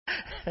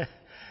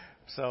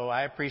So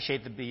I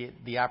appreciate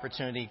the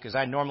opportunity, because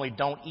I normally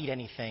don't eat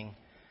anything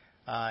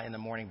in the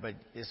morning, but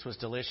this was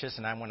delicious,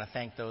 and I want to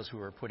thank those who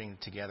are putting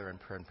it together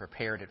and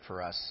prepared it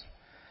for us.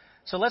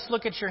 So let's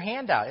look at your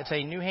handout. It's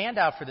a new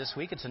handout for this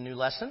week. It's a new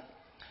lesson.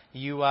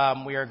 We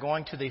are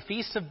going to the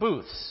Feast of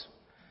Booths.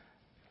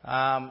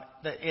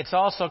 It's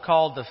also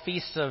called the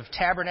Feast of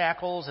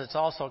Tabernacles. It's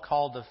also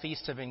called the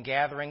Feast of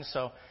Ingathering.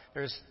 So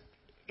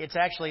it's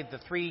actually, the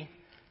three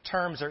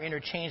terms are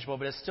interchangeable,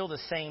 but it's still the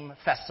same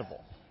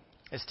festival.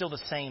 It's still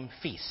the same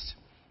feast.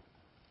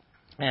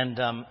 And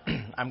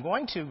I'm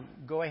going to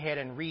go ahead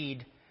and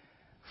read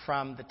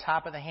from the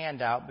top of the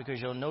handout,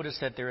 because you'll notice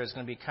that there is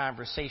going to be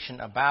conversation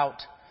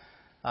about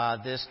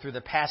this through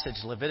the passage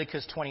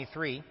Leviticus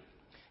 23.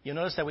 You'll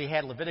notice that we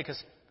had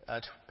Leviticus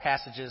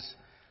passages,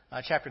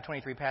 chapter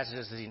 23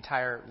 passages, the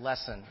entire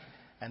lesson.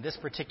 And this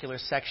particular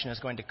section is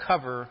going to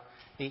cover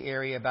the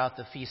area about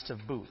the Feast of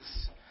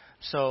Booths.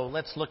 So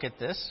let's look at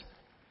this.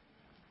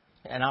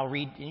 And I'll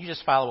read, and you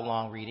just follow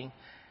along reading.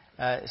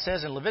 It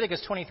says in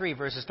Leviticus 23,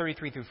 verses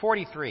 33 through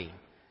 43,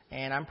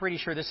 and I'm pretty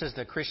sure this is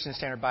the Christian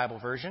Standard Bible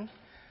version.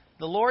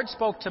 The Lord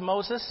spoke to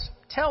Moses,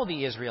 "Tell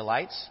the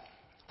Israelites,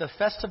 the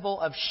festival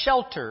of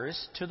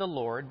shelters to the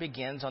Lord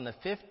begins on the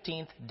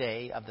 15th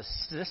day of this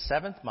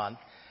seventh month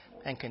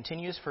and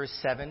continues for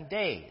 7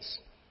 days.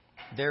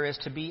 There is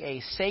to be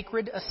a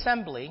sacred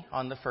assembly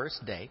on the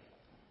first day.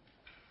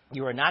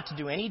 You are not to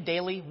do any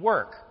daily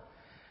work.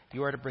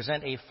 You are to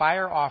present a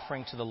fire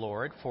offering to the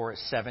Lord for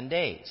 7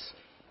 days.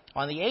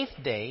 On the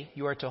 8th day,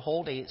 you are to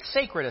hold a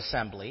sacred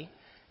assembly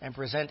and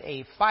present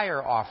a fire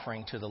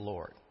offering to the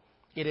Lord.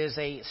 It is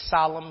a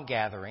solemn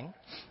gathering.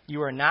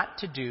 You are not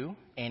to do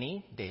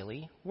any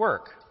daily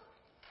work.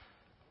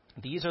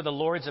 These are the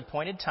Lord's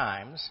appointed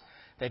times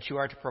that you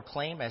are to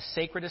proclaim as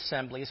sacred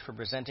assemblies for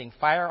presenting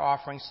fire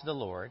offerings to the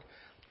Lord,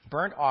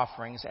 burnt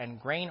offerings and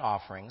grain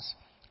offerings,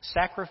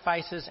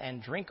 sacrifices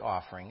and drink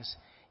offerings,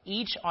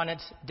 each on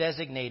its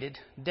designated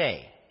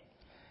day.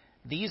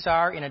 These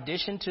are, in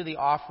addition to the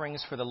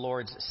offerings for the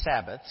Lord's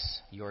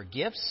Sabbaths, your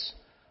gifts,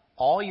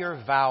 all your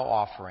vow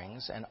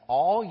offerings, and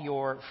all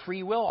your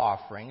free will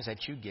offerings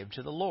that you give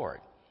to the Lord.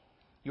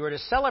 You are to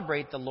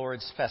celebrate the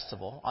Lord's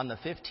festival on the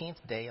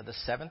 15th day of the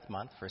 7th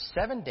month for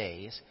 7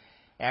 days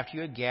after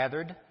you had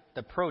gathered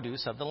the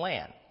produce of the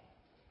land.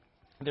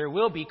 There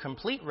will be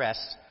complete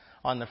rest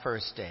on the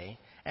first day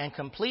and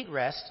complete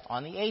rest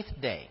on the 8th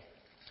day.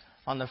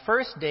 On the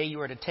first day, you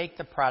are to take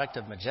the product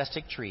of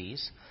majestic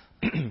trees,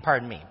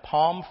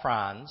 palm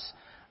fronds,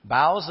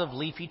 boughs of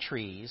leafy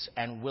trees,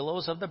 and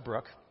willows of the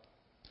brook,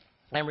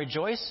 and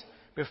rejoice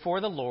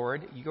before the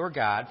Lord your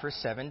God for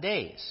 7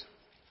 days.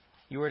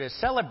 You are to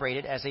celebrate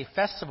it as a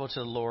festival to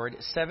the Lord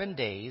 7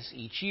 days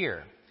each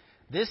year.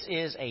 This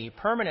is a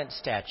permanent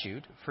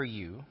statute for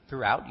you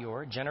throughout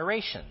your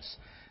generations.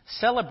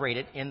 Celebrate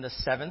it in the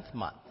 7th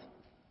month.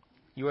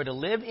 You are to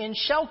live in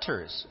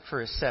shelters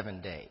for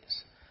 7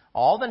 days.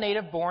 All the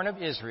native born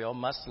of Israel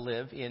must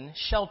live in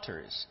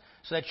shelters,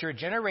 so that your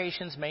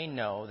generations may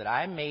know that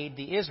I made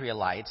the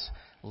Israelites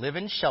live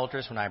in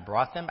shelters when I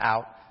brought them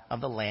out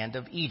of the land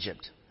of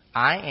Egypt.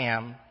 I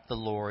am the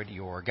Lord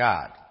your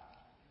God.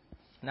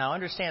 Now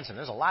understand something.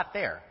 There's a lot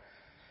there.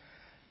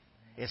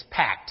 It's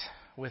packed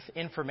with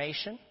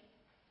information,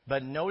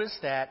 but notice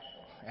that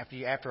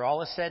after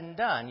all is said and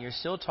done, you're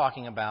still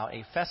talking about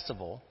a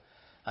festival,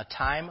 a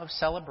time of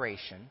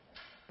celebration,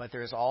 but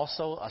there's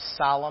also a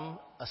solemn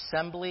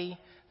assembly.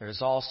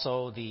 There's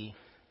also the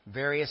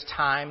various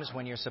times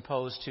when you're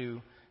supposed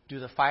to do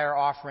the fire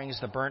offerings,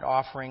 the burnt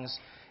offerings.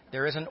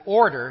 There is an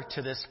order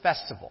to this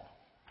festival.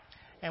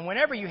 And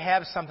whenever you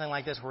have something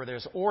like this where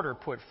there's order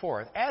put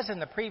forth, as in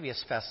the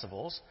previous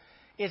festivals,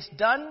 it's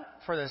done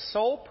for the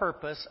sole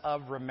purpose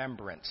of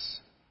remembrance.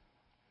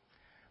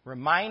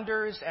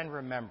 Reminders and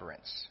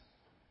remembrance.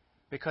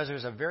 Because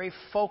there's a very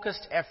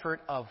focused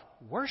effort of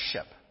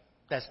worship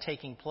that's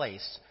taking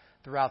place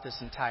throughout this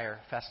entire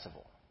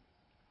festival.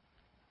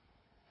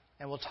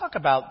 And we'll talk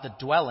about the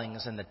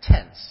dwellings and the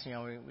tents. You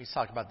know, we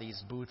talked about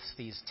these booths,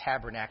 these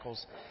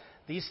tabernacles.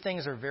 These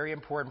things are very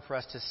important for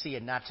us to see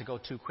and not to go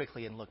too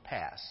quickly and look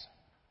past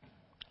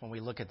when we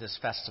look at this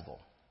festival.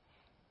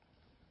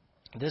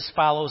 This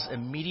follows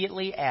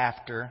immediately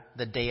after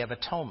the Day of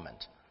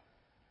Atonement.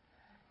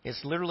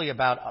 It's literally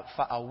about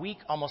a week,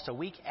 almost a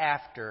week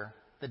after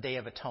the Day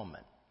of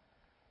Atonement,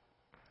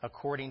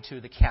 according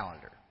to the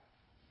calendar.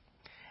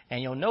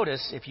 And you'll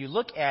notice, if you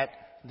look at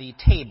the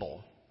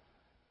table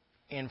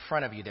in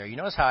front of you there, you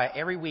notice how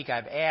every week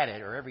I've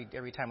added, or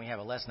every time we have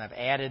a lesson, I've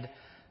added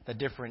the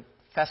different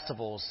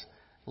festivals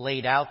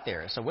laid out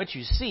there. So what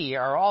you see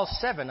are all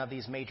 7 of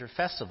these major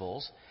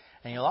festivals,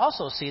 and you'll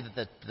also see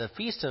that the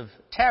Feast of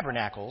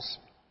Tabernacles,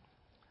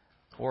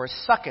 or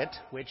Sukkot,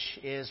 which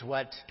is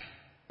what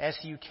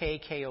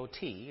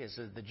S-U-K-K-O-T is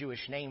the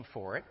Jewish name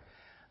for it,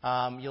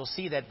 you'll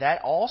see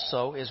that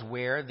also is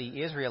where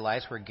the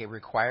Israelites were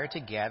required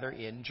to gather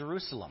in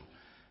Jerusalem.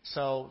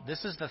 So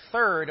this is the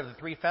third of the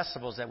 3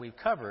 festivals that we've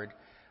covered,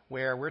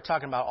 where we're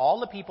talking about all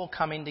the people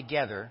coming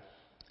together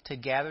to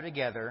gather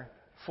together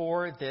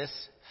for this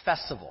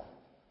festival.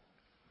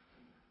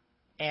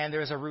 And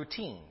there's a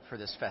routine for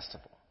this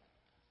festival.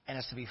 And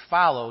it's to be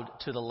followed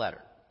to the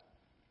letter.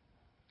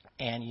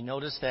 And you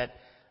notice that,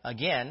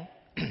 again,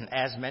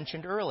 as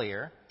mentioned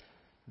earlier,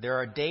 there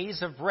are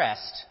days of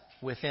rest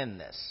within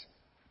this.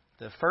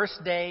 The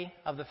first day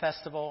of the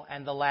festival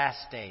and the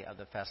last day of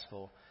the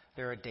festival,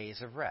 there are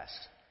days of rest.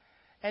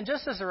 And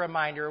just as a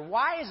reminder,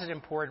 why is it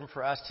important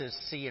for us to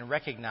see and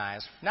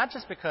recognize, not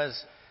just because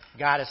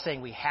God is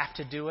saying we have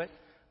to do it,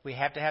 we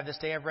have to have this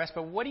day of rest,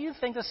 but what do you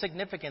think the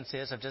significance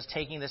is of just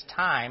taking this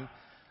time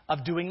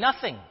of doing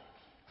nothing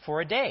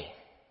for a day?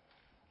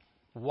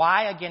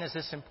 Why, again, is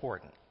this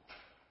important?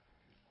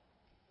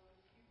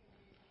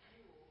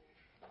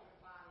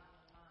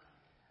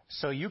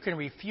 So you can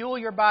refuel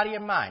your body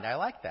and mind. I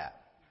like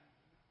that.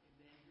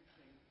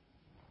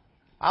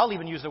 I'll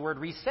even use the word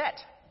reset.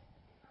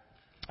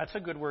 That's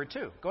a good word,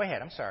 too. Go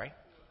ahead. I'm sorry.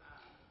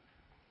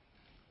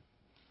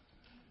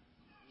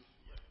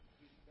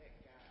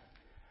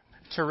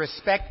 To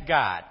respect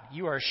God.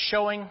 You are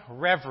showing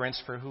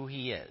reverence for who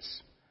He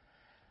is.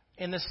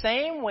 In the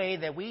same way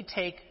that we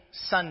take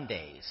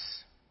Sundays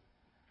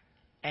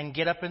and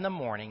get up in the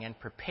morning and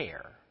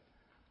prepare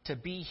to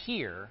be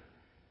here,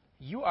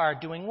 you are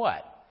doing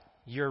what?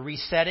 You're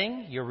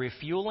resetting, you're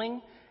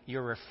refueling,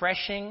 you're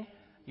refreshing,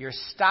 you're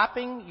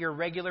stopping your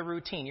regular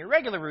routine. Your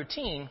regular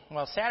routine,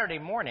 well, Saturday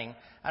morning,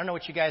 I don't know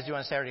what you guys do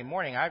on Saturday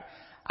morning.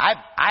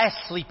 I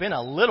sleep in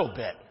a little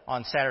bit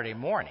on Saturday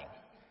morning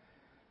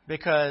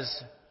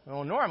because,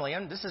 well, normally,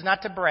 and this is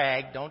not to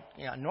brag,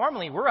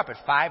 normally we're up at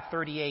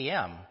 5:30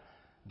 a.m.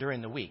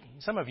 during the week.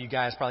 Some of you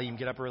guys probably even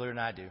get up earlier than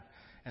I do,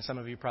 and some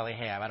of you probably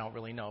have. I don't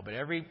really know, but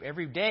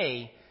every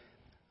day,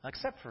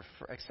 except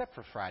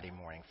for Friday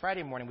morning.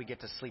 Friday morning we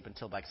get to sleep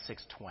until like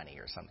 6:20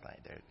 or something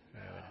like that.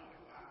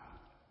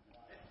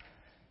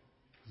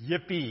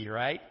 Yippee,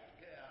 right?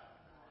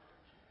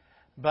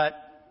 But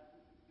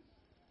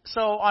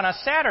so on a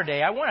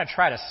Saturday, I want to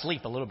try to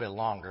sleep a little bit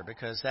longer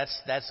because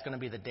that's going to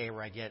be the day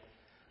where I get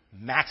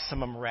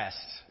maximum rest.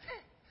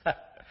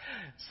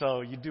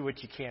 So you do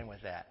what you can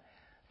with that.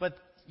 But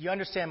you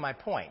understand my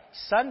point.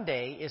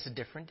 Sunday is a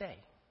different day.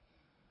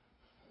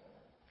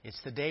 It's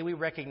the day we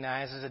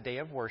recognize as a day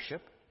of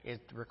worship.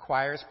 It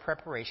requires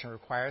preparation,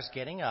 requires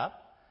getting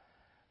up.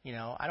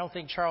 I don't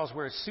think Charles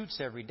wears suits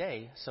every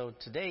day. So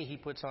today he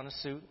puts on a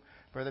suit.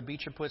 Brother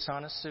Beecher puts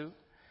on a suit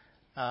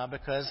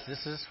because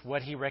this is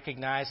what he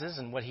recognizes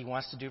and what he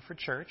wants to do for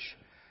church.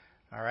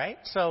 All right?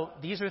 So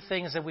these are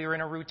things that we were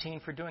in a routine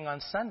for doing on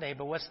Sunday,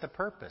 but what's the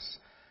purpose?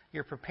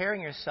 You're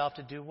preparing yourself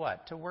to do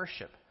what? To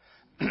worship.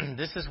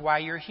 This is why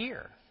you're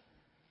here.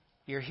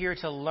 You're here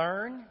to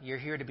learn, you're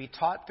here to be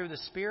taught through the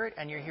Spirit,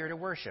 and you're here to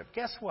worship.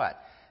 Guess what?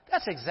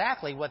 That's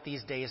exactly what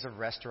these days of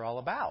rest are all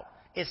about.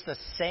 It's the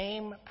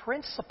same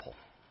principle.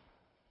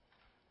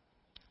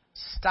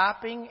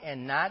 Stopping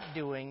and not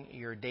doing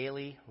your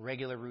daily,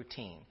 regular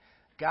routine.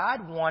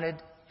 God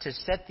wanted to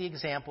set the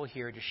example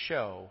here to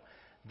show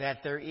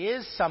that there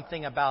is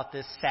something about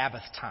this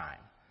Sabbath time,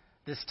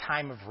 this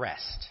time of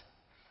rest,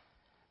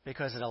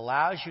 because it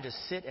allows you to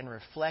sit and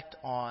reflect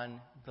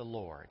on the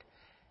Lord.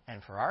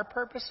 And for our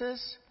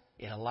purposes,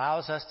 it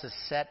allows us to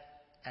set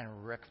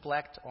and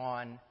reflect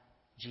on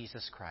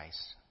Jesus Christ.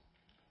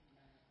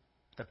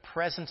 The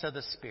presence of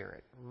the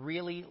Spirit,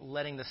 really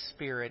letting the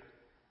Spirit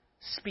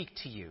speak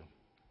to you.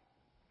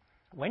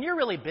 When you're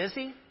really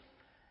busy,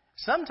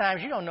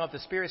 sometimes you don't know if the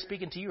Spirit's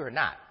speaking to you or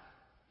not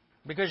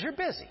because you're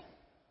busy.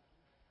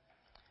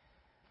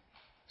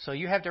 So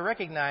you have to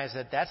recognize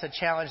that that's a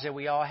challenge that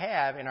we all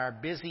have in our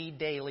busy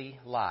daily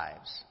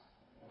lives.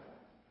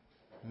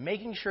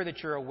 Making sure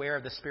that you're aware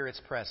of the Spirit's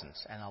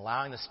presence and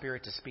allowing the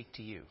Spirit to speak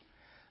to you.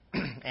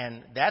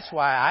 And that's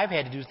why I've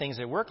had to do things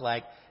at work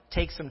like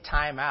take some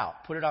time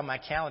out, put it on my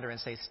calendar and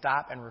say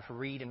stop and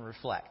read and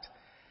reflect.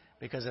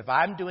 Because if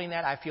I'm doing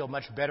that, I feel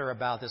much better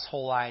about this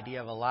whole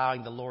idea of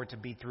allowing the Lord to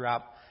be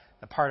throughout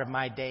the part of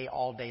my day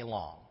all day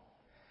long.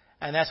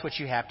 And that's what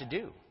you have to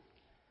do.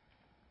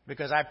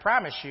 Because I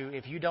promise you,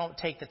 if you don't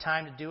take the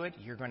time to do it,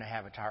 you're going to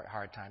have a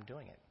hard time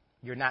doing it.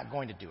 You're not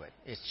going to do it.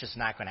 It's just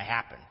not going to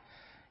happen.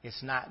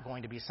 It's not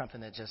going to be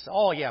something that just,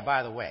 oh, yeah,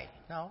 by the way.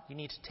 No, you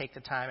need to take the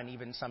time and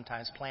even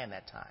sometimes plan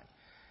that time.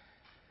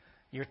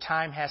 Your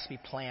time has to be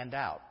planned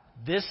out.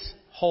 This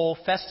whole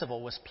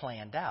festival was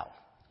planned out.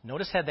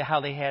 Notice how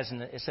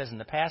it says in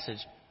the passage,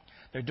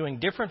 they're doing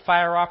different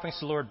fire offerings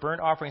to the Lord, burnt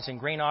offerings and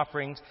grain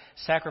offerings,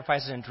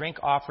 sacrifices and drink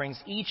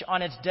offerings, each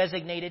on its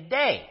designated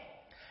day.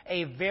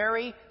 A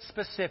very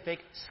specific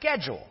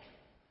schedule.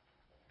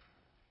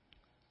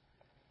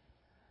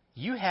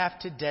 You have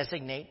to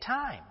designate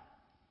time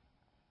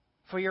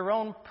for your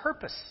own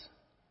purpose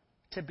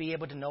to be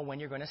able to know when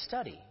you're going to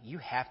study. You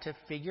have to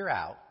figure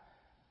out,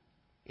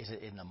 is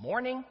it in the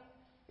morning?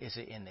 Is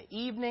it in the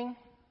evening?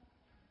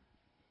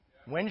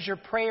 When's your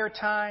prayer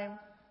time?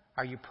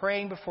 Are you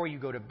praying before you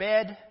go to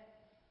bed?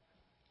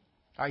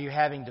 Are you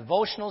having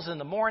devotionals in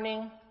the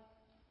morning?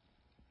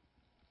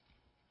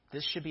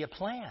 This should be a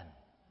plan,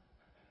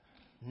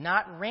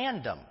 not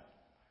random.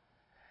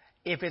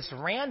 If it's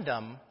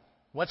random,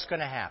 what's going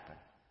to happen?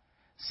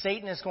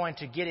 Satan is going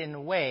to get in the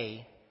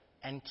way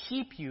and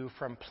keep you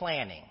from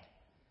planning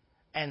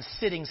and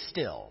sitting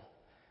still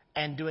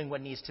and doing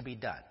what needs to be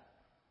done.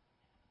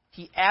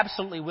 He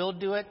absolutely will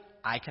do it.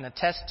 I can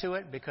attest to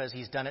it because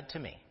he's done it to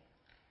me.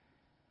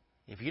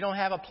 If you don't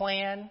have a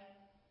plan,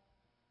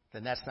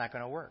 then that's not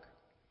going to work.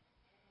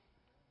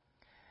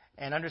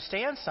 And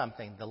understand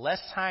something. The less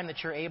time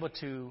that you're able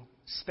to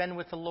spend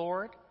with the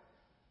Lord,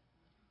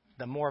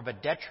 the more of a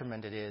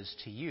detriment it is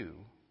to you,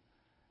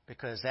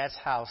 because that's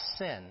how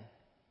sin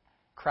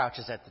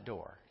crouches at the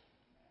door.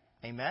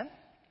 Amen?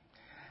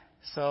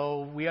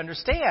 So we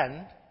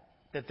understand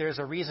that there's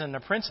a reason and a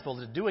principle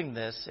to doing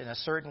this in a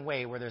certain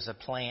way where there's a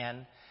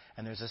plan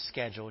and there's a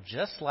schedule,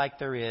 just like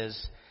there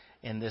is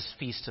in this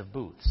Feast of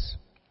Booths.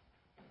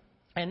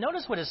 And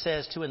notice what it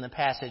says, too, in the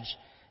passage,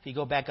 if you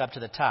go back up to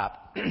the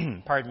top.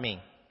 Pardon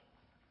me.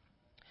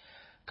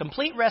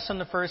 Complete rest on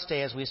the first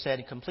day, as we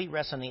said, complete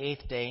rest on the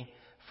eighth day.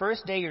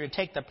 First day, you're to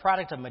take the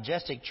product of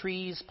majestic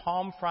trees,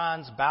 palm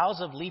fronds, boughs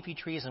of leafy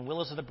trees, and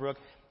willows of the brook,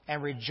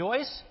 and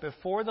rejoice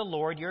before the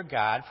Lord your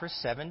God for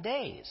 7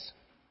 days.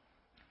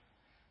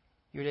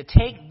 You're to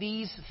take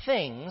these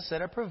things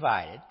that are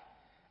provided,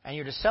 and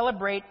you're to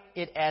celebrate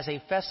it as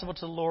a festival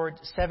to the Lord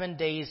 7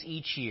 days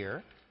each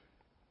year.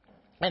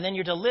 And then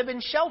you're to live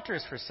in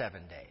shelters for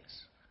 7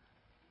 days.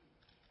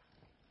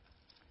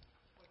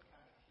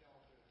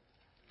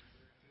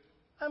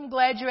 I'm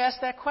glad you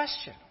asked that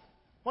question.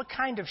 What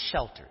kind of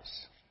shelters?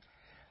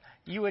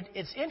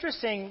 It's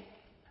interesting.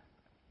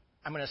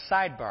 I'm going to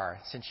sidebar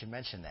since you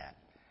mentioned that.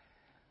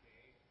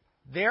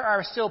 There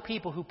are still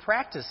people who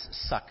practice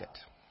sukkot,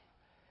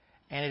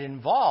 and it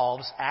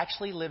involves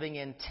actually living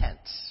in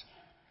tents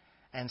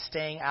and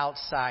staying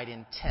outside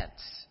in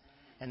tents.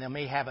 And they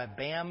may have a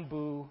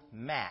bamboo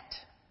mat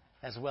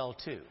as well,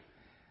 too.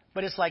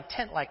 But it's like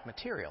tent-like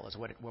material is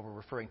what we're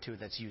referring to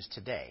that's used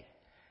today.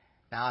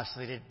 Now,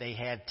 obviously, they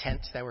had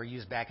tents that were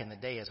used back in the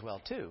day as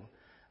well, too.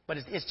 But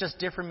it's just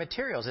different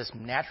materials. It's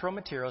natural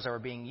materials that are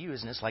being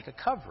used, and it's like a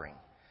covering.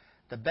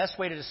 The best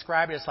way to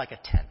describe it is like a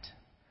tent.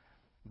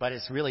 But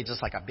it's really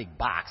just like a big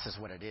box is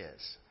what it is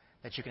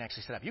that you can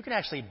actually set up. You can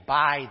actually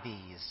buy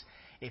these.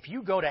 If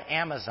you go to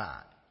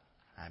Amazon,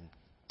 I'm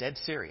dead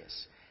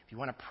serious. If you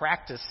want to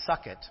practice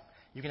sukkot,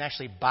 you can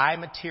actually buy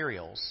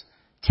materials,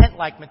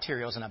 tent-like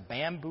materials, and a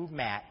bamboo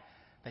mat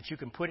that you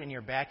can put in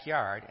your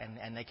backyard,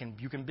 and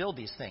you can build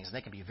these things. And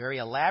they can be very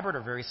elaborate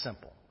or very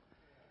simple.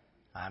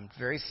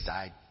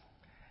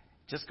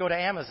 Just go to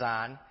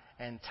Amazon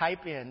and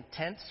type in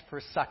tents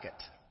for sukkot.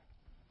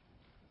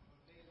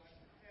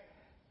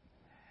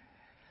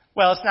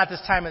 Well, it's not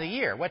this time of the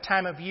year. What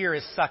time of year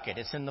is sukkot?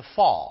 It's in the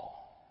fall.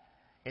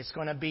 It's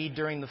going to be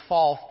during the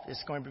fall.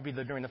 It's going to be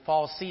during the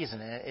fall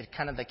season.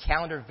 And the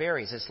calendar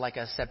varies. It's like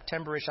a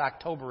September-ish,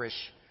 October-ish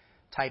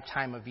type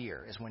time of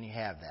year is when you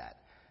have that,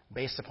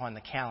 based upon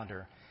the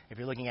calendar, if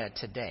you're looking at it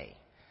today.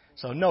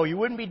 So, no, you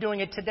wouldn't be doing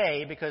it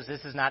today because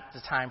this is not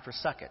the time for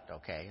sukkot,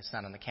 okay? It's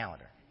not on the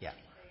calendar. Yeah.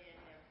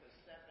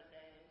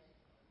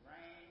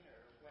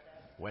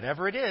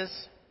 Whatever it is.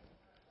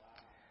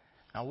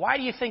 Now, why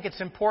do you think it's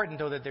important,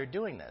 though, that they're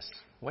doing this?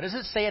 What does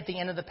it say at the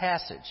end of the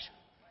passage?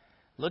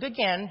 Look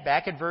again,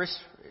 back at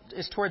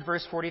towards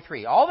verse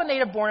 43. All the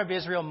native born of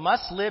Israel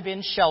must live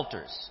in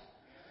shelters,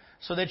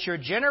 so that your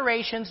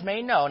generations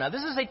may know. Now,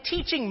 this is a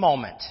teaching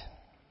moment.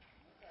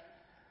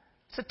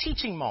 It's a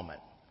teaching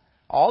moment.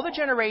 All the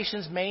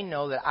generations may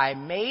know that I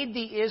made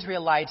the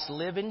Israelites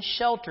live in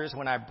shelters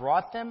when I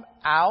brought them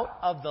out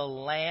of the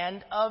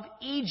land of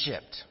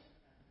Egypt.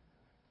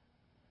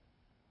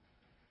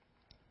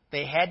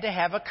 They had to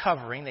have a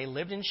covering. They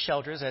lived in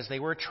shelters as they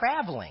were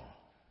traveling.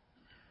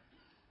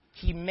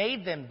 He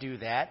made them do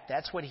that.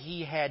 That's what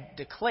he had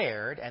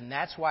declared, and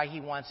that's why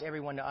he wants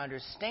everyone to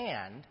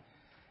understand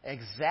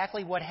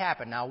exactly what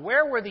happened. Now,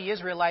 where were the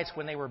Israelites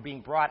when they were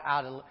being brought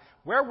out?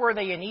 Where were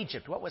they in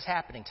Egypt? What was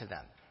happening to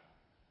them?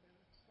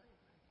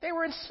 They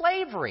were in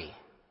slavery.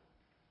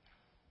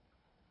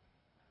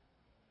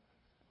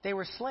 They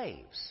were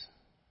slaves.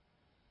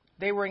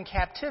 They were in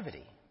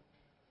captivity.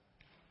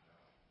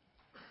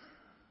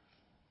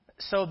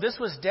 So this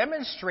was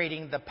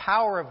demonstrating the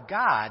power of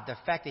God, the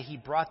fact that he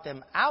brought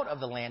them out of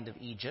the land of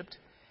Egypt,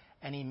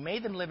 and he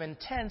made them live in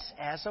tents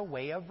as a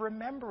way of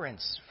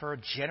remembrance for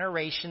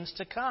generations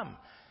to come.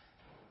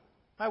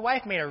 My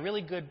wife made a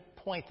really good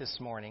point this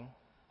morning,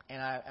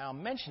 and I'll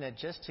mention it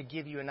just to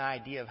give you an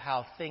idea of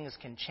how things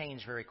can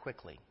change very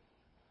quickly.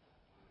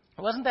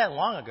 It wasn't that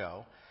long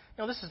ago.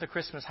 This is the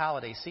Christmas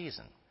holiday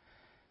season.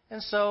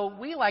 And so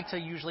we like to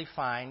usually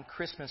find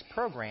Christmas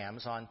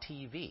programs on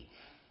TV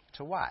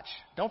to watch.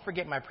 Don't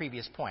forget my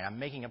previous point. I'm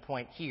making a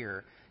point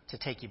here to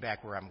take you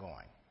back where I'm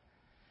going.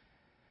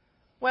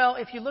 Well,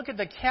 if you look at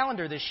the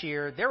calendar this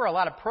year, there were a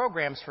lot of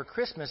programs for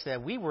Christmas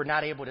that we were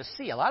not able to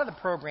see. A lot of the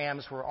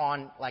programs were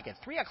on like at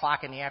 3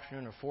 o'clock in the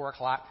afternoon or 4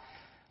 o'clock.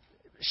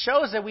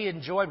 Shows that we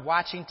enjoyed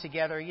watching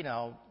together.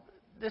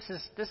 This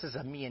is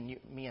a me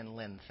and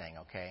Lynn thing,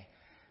 okay?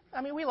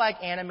 I mean, we like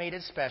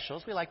animated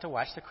specials. We like to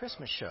watch the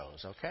Christmas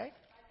shows, okay?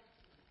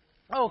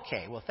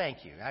 Okay, well,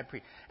 thank you.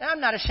 And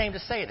I'm not ashamed to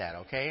say that,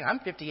 okay? I'm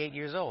 58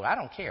 years old. I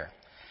don't care.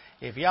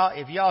 if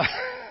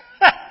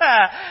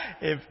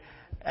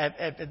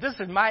this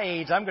is my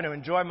age, I'm going to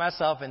enjoy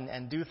myself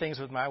and do things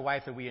with my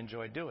wife that we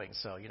enjoy doing.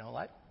 So you know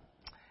what?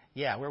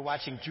 Yeah, we're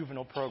watching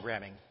juvenile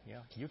programming. You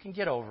know, you can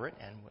get over it,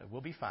 and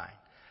we'll be fine.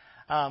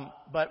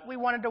 But we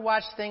wanted to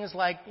watch things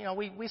like, you know,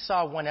 we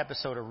saw one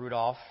episode of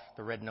Rudolph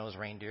the Red-Nosed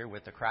Reindeer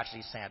with the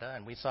crotchety Santa,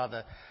 and we saw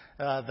the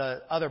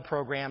other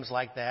programs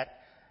like that.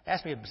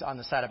 Ask me on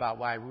the side about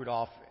why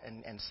Rudolph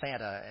and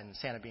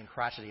Santa being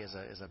crotchety is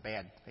a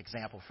bad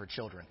example for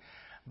children.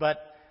 But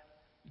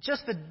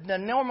just the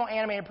normal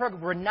animated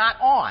programs were not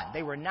on.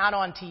 They were not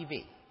on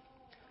TV.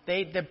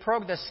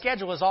 The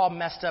schedule is all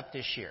messed up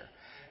this year.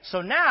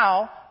 So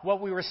now,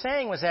 what we were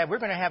saying was that we're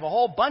going to have a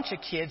whole bunch of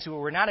kids who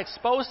were not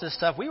exposed to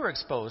stuff we were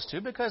exposed to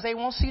because they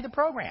won't see the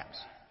programs.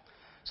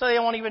 So they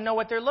won't even know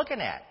what they're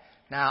looking at.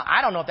 Now,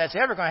 I don't know if that's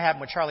ever going to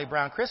happen with Charlie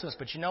Brown Christmas,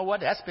 but you know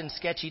what? That's been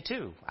sketchy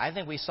too. I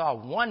think we saw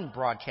one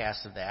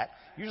broadcast of that.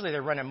 Usually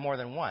they're running more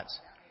than once.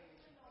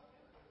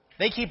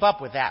 They keep up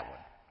with that one.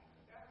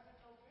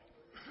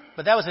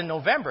 But that was in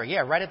November, yeah,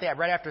 right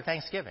after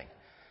Thanksgiving.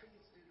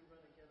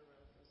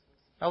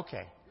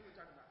 Okay.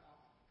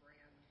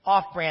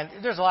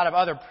 Off-brand. There's a lot of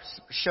other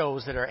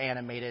shows that are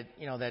animated,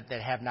 you know, that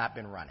have not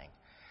been running.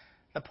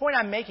 The point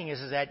I'm making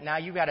is that now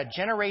you've got a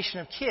generation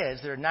of kids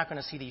that are not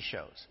going to see these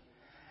shows.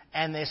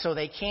 And so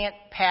they can't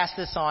pass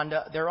this on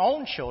to their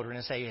own children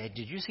and say, hey,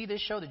 did you see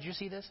this show? Did you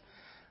see this?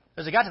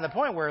 Because it got to the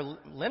point where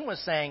Lynn was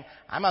saying,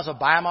 I might as well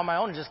buy them on my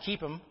own and just keep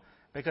them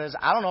because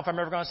I don't know if I'm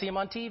ever going to see them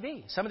on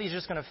TV. Some of these are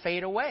just going to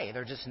fade away.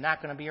 They're just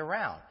not going to be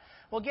around.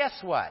 Well, guess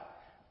what?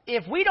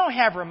 If we don't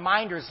have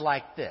reminders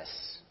like this,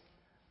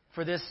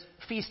 for this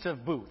Feast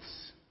of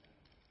Booths,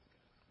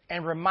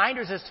 and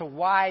reminders as to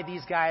why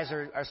these guys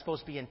are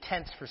supposed to be in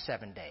tents for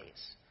 7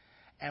 days,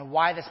 and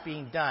why that's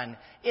being done,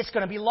 it's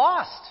going to be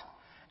lost.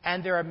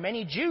 And there are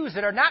many Jews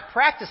that are not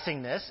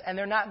practicing this, and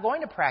they're not going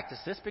to practice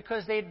this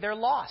because they're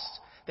lost.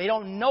 They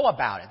don't know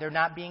about it. They're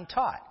not being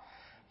taught.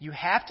 You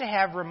have to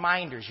have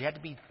reminders. You have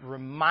to be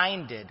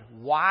reminded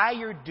why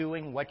you're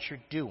doing what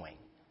you're doing.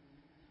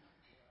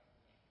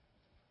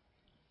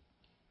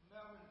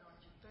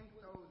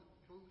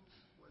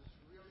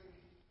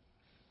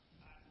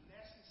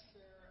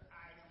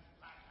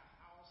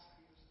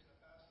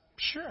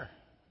 Sure.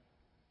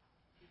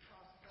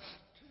 Because there's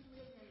 2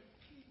 million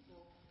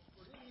people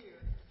for the year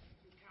if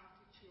you count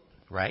the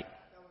children. Right.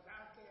 That was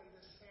out there in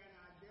the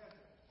Sinai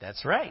desert.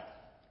 That's right.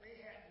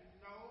 They had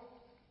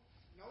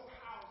no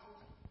houses.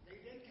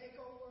 They didn't take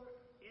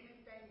over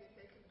anything that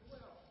they could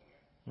dwell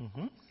in.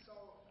 Mm-hmm.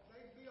 So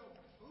they built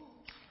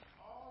booths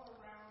all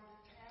around the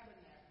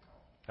tabernacle.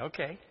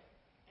 Okay.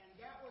 And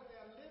that was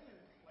their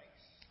living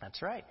place. That's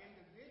right.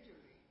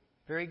 Individually.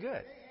 Very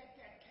good. They had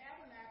that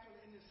tabernacle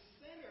in the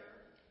center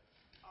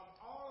of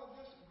all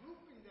of this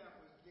grouping that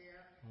was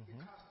there,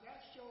 because that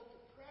showed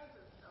the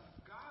presence of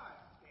God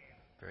there.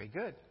 Very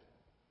good.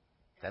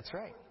 That's And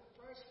that right. was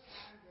the first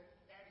time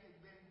that had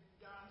been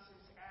done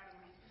since Adam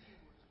and Eve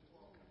was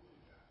walking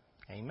with God.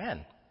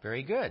 Amen.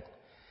 Very good.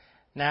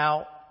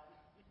 Now,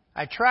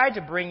 I tried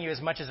to bring you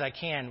as much as I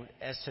can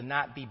as to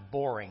not be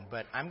boring,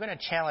 but I'm going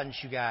to challenge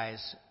you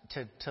guys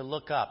to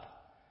look up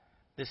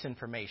this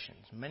information.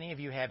 Many of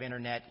you have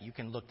internet. You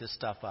can look this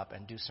stuff up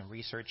and do some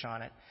research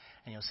on it,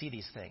 and you'll see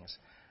these things.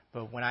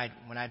 But when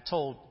I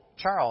told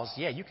Charles,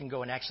 yeah, you can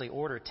go and actually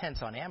order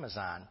tents on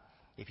Amazon.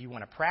 If you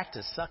want to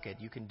practice Suck It,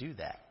 you can do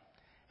that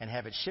and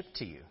have it shipped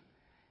to you.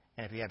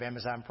 And if you have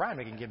Amazon Prime,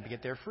 you can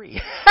get there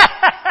free.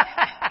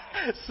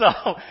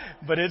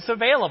 But it's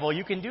available.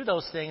 You can do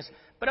those things.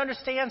 But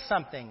understand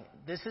something.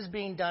 This is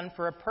being done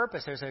for a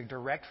purpose. There's a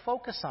direct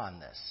focus on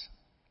this.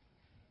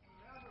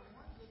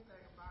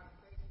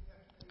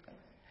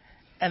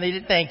 And they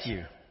did. Thank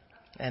you.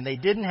 And they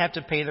didn't have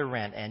to pay the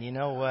rent. And you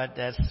know what?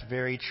 That's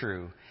very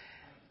true.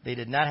 They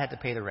did not have to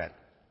pay the rent.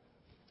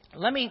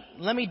 Let me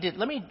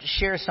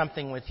share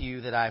something with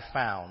you that I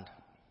found.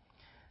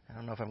 I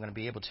don't know if I'm going to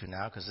be able to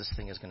now because this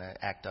thing is going to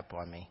act up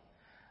on me.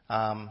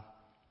 I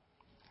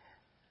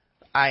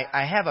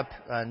have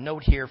a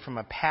note here from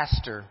a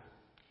pastor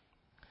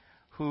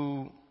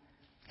who,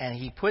 and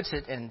he puts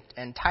it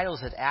and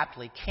titles it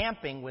aptly,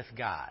 Camping with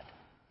God.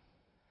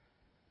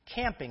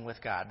 Camping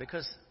with God,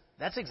 because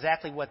that's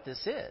exactly what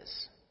this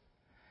is.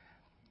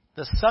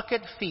 The Suck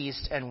It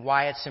Feast and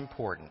why it's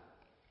important.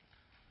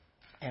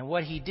 And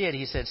what he did,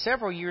 he said,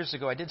 several years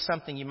ago I did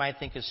something you might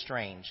think is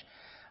strange.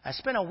 I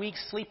spent a week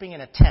sleeping in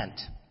a tent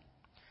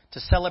to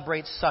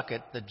celebrate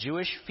Sukkot, the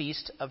Jewish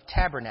Feast of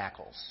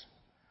Tabernacles.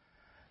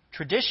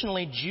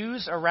 Traditionally,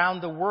 Jews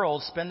around the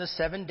world spend the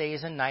 7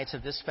 days and nights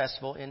of this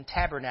festival in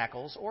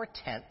tabernacles or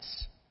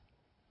tents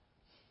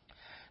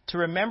to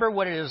remember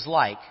what it is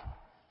like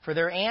for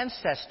their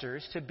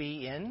ancestors to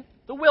be in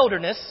the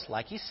wilderness,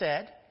 like he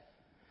said,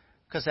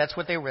 because that's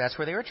where they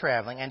were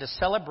traveling, and to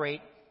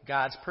celebrate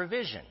God's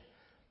provision,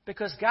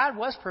 because God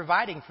was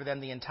providing for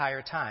them the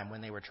entire time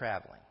when they were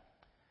traveling.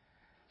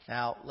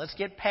 Now, let's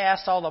get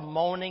past all the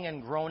moaning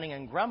and groaning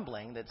and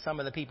grumbling that some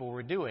of the people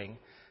were doing,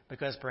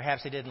 because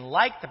perhaps they didn't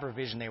like the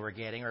provision they were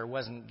getting or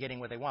wasn't getting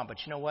what they want. But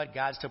you know what?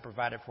 God still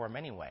provided for them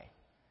anyway.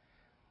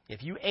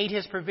 If you ate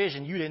his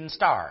provision, you didn't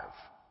starve.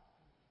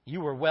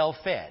 You were well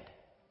fed.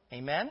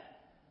 Amen?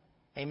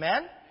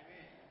 Amen?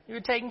 You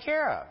were taken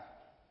care of.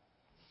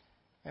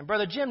 And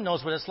Brother Jim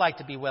knows what it's like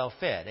to be well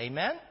fed.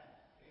 Amen?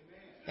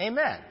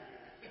 Amen.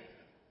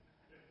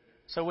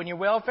 So when you're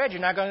well fed, you're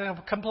not going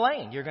to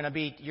complain. You're going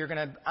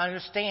to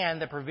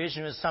understand the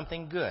provision is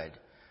something good.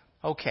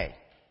 Okay.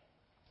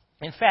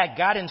 In fact,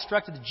 God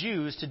instructed the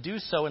Jews to do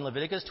so in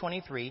Leviticus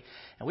 23,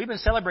 and we've been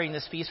celebrating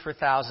this feast for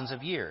thousands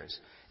of years.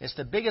 It's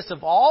the biggest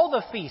of all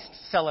the feasts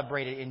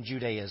celebrated in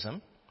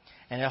Judaism,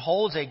 and it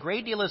holds a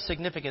great deal of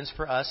significance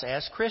for us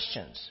as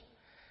Christians.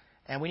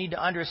 And we need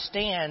to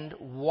understand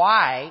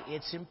why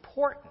it's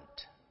important.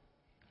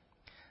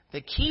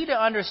 The key to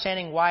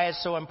understanding why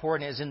it's so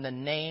important is in the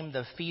name,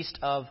 the Feast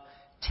of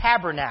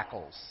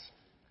Tabernacles,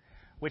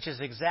 which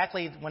is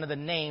exactly one of the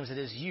names that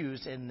is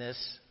used in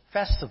this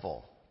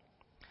festival.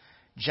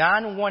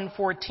 John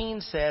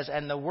 1:14 says,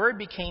 "And the Word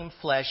became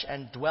flesh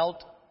and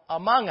dwelt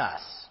among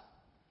us."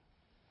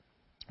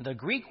 The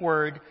Greek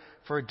word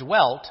for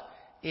dwelt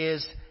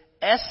is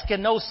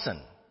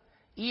eskenosen,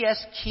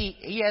 Eskenosen,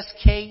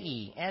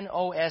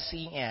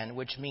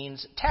 which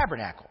means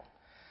tabernacle.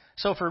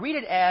 So if we read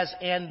it as,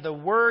 "And the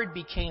Word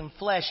became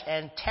flesh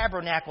and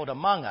tabernacled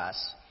among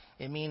us,"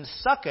 it means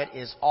Sukkot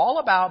is all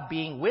about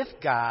being with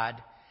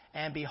God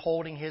and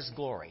beholding His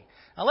glory.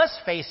 Now let's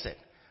face it.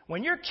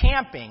 When you're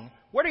camping,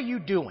 what are you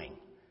doing?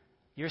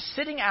 You're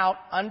sitting out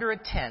under a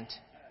tent,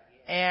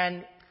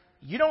 and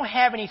you don't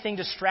have anything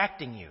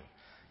distracting you.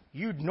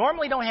 You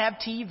normally don't have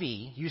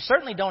TV. You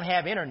certainly don't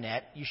have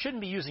internet. You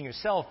shouldn't be using your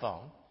cell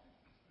phone.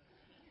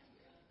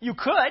 You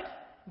could,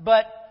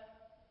 but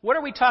what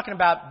are we talking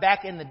about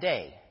back in the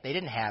day? They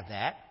didn't have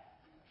that.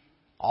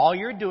 All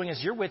you're doing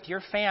is you're with your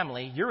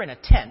family. You're in a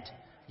tent.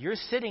 You're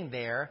sitting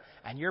there,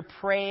 and you're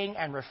praying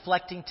and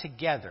reflecting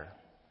together.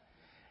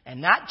 And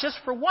not just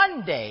for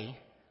one day,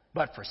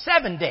 but for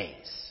 7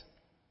 days.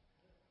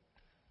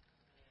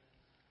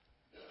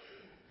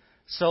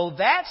 So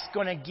that's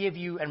going to give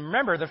you, and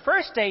remember, the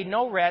first day,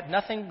 no rest,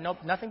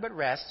 nothing but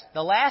rest.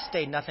 The last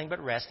day, nothing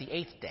but rest, the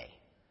 8th day.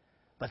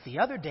 But the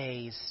other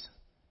days,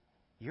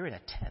 you're in a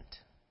tent.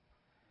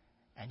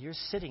 And you're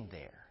sitting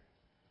there.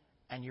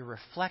 And you're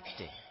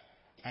reflecting.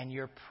 And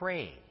you're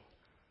praying.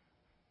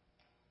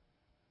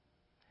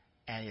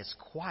 And it's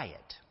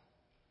quiet.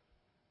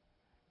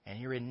 And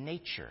you're in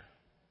nature.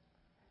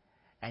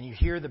 And you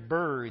hear the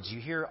birds, you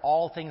hear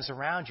all things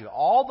around you.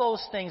 All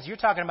those things, you're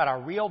talking about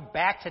a real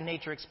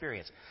back-to-nature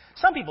experience.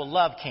 Some people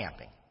love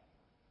camping.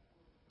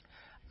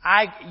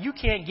 You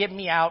can't get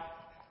me out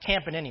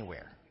camping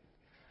anywhere.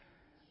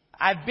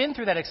 I've been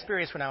through that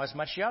experience when I was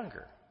much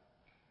younger.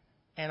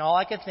 And all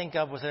I could think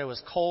of was that it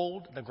was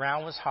cold, the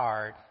ground was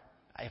hard.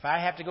 If I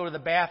have to go to the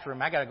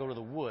bathroom, I got to go to the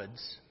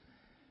woods.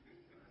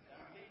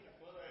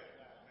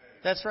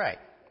 That's right.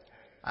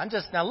 I'm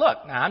just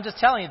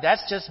telling you,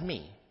 that's just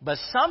me. But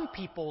some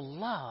people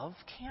love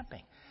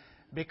camping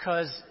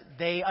because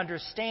they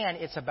understand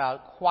it's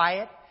about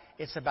quiet,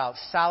 it's about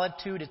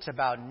solitude, it's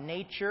about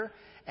nature,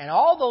 and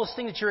all those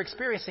things that you're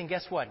experiencing,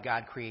 guess what?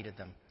 God created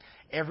them.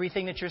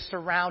 Everything that you're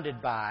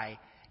surrounded by,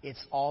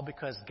 it's all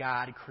because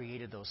God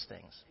created those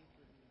things,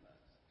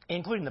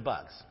 including the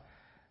bugs.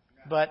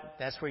 But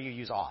that's where you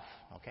use off,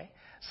 okay?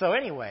 So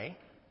anyway,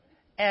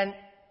 and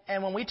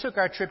when we took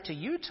our trip to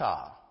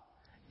Utah,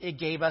 it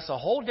gave us a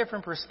whole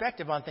different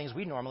perspective on things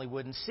we normally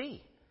wouldn't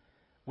see.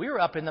 We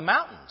were up in the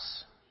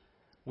mountains.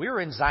 We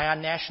were in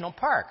Zion National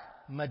Park.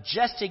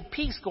 Majestic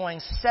peaks going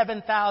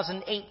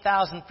 7,000,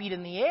 8,000 feet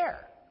in the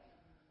air.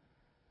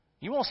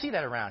 You won't see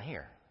that around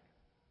here.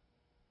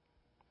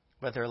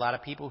 But there are a lot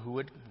of people who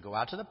would go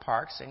out to the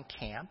parks and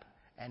camp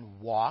and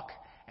walk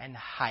and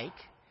hike.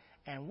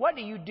 And what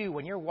do you do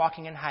when you're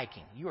walking and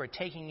hiking? You are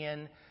taking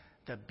in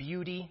the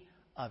beauty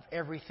of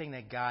everything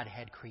that God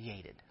had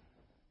created.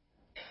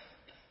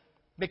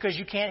 Because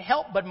you can't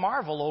help but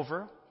marvel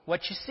over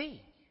what you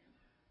see.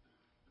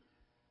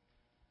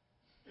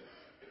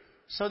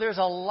 So there's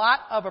a lot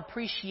of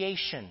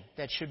appreciation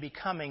that should be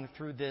coming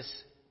through this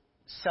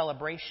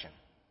celebration.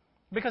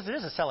 Because it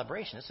is a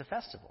celebration. It's a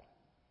festival.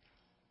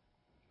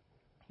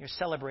 You're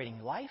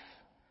celebrating life.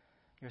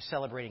 You're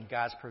celebrating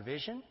God's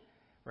provision.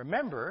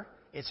 Remember,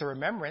 it's a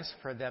remembrance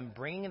for them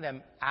bringing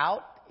them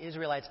out,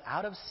 Israelites,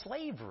 out of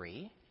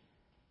slavery,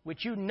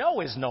 which you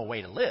know is no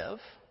way to live,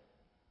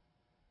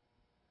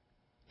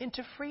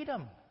 into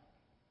freedom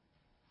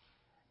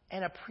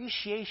and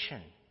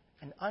appreciation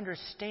and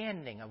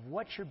understanding of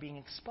what you're being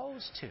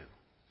exposed to,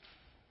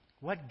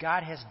 what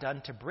God has done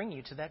to bring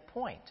you to that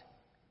point.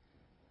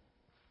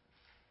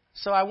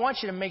 So I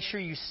want you to make sure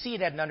you see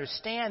that and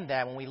understand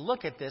that when we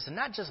look at this and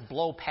not just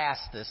blow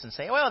past this and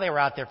say, well, they were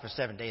out there for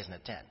 7 days in a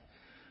tent.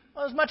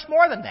 Well, it was much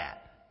more than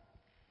that.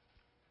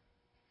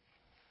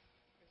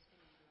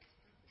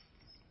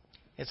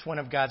 It's one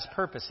of God's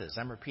purposes.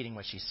 I'm repeating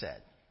what she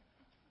said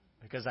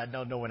because I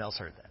know no one else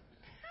heard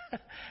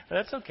that. But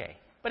that's okay.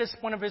 But it's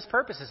one of His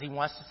purposes. He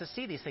wants us to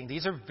see these things.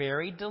 These are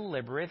very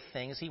deliberate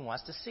things He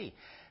wants to see.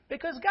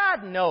 Because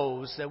God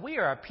knows that we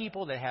are a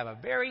people that have a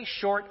very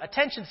short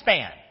attention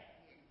span.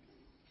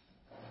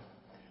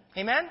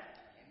 Amen?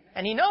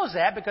 And he knows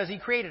that because he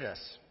created us.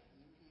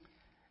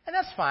 And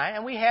that's fine.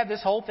 And we have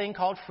this whole thing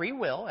called free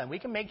will, and we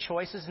can make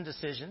choices and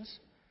decisions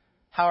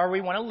however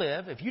we want to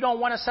live. If you don't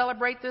want to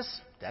celebrate this,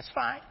 that's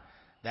fine.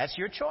 That's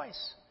your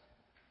choice.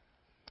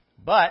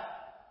 But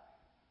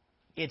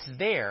it's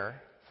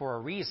there for a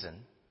reason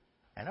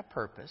and a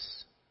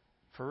purpose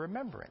for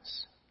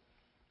remembrance.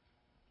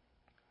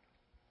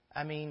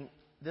 I mean,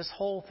 this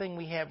whole thing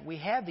we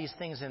have these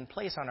things in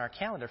place on our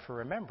calendar for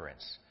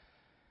remembrance.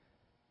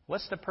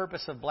 What's the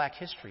purpose of Black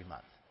History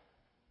Month?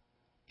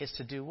 It's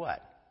to do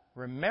what?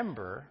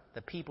 Remember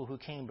the people who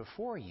came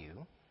before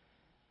you,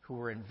 who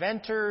were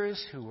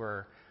inventors, who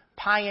were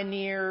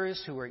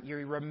pioneers,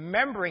 you're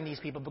remembering these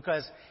people,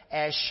 because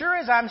as sure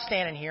as I'm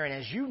standing here and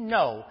as you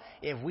know,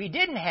 if we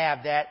didn't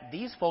have that,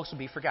 these folks would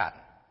be forgotten.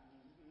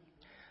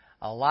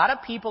 A lot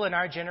of people in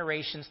our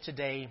generations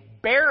today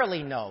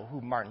barely know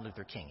who Martin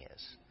Luther King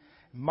is.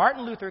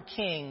 Martin Luther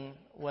King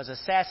was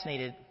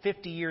assassinated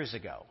 50 years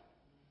ago.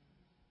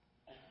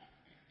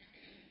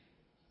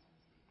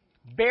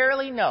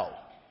 Barely know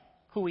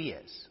who he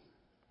is.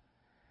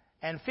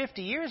 And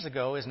 50 years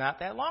ago is not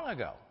that long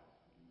ago.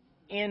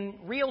 In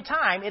real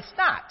time, it's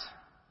not.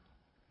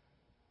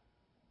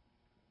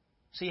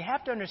 So you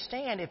have to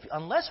understand,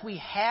 unless we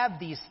have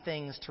these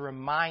things to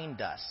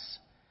remind us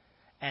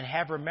and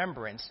have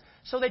remembrance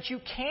so that you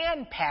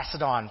can pass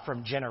it on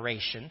from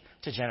generation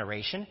to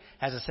generation,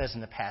 as it says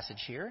in the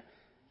passage here,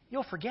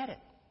 you'll forget it.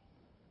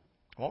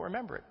 Won't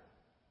remember it.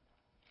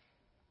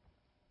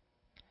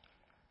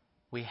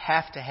 We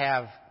have to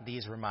have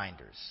these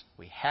reminders.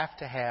 We have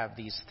to have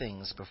these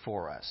things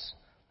before us.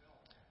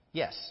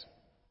 Yes.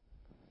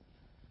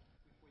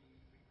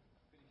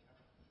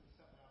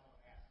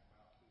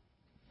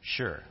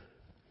 Sure.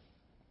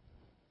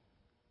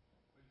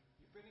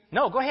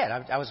 No, go ahead.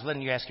 I was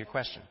letting you ask your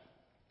question.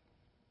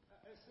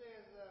 It says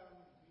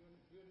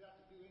you don't have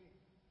to do any.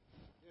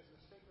 There's a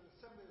sacred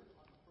assembly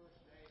on the first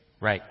day.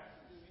 Right. You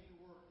don't have to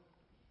do any work.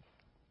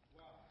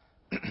 Well,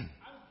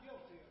 I'm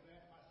guilty of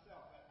that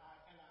myself,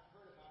 and I've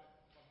heard about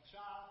it from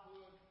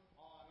childhood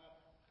on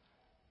up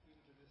even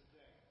to this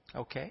day.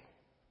 Okay.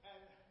 And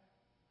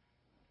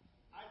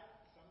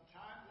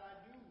sometimes I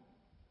do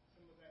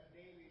some of that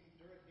daily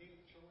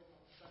chores on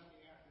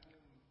Sunday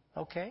afternoon.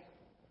 Okay.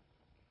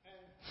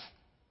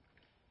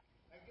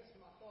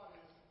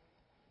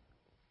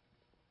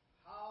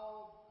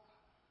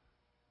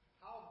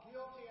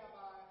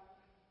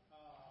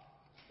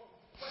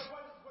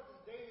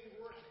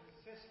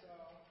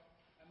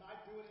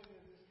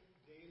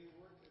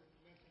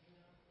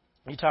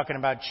 Are you talking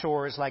about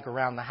chores like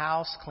around the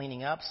house,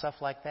 cleaning up, stuff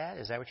like that?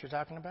 Is that what you're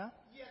talking about?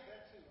 Yeah,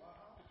 that too.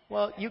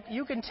 Well,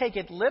 you can take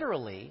it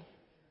literally,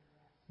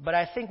 but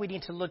I think we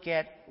need to look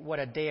at what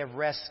a day of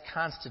rest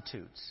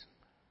constitutes.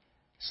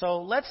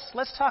 So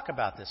let's talk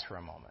about this for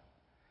a moment,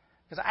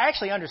 because I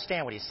actually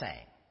understand what he's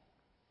saying.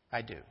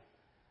 I do.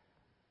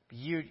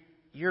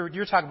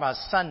 You're talking about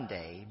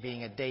Sunday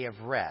being a day of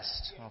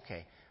rest.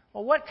 Okay.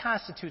 Well, what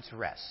constitutes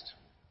rest?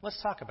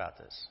 Let's talk about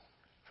this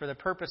for the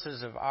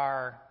purposes of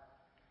our.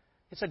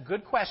 It's a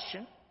good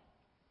question,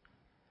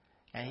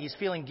 and he's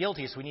feeling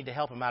guilty, so we need to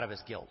help him out of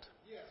his guilt.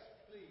 Yes,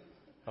 please.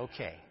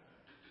 Okay.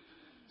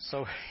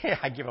 So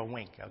I give a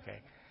wink. Okay.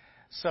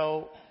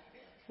 So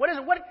what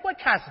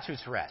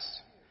constitutes rest?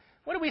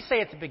 What do we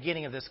say at the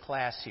beginning of this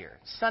class here?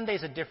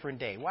 Sunday's a different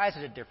day. Why is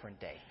it a different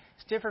day?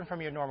 It's different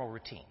from your normal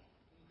routine.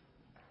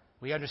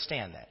 We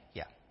understand that.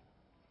 Yeah.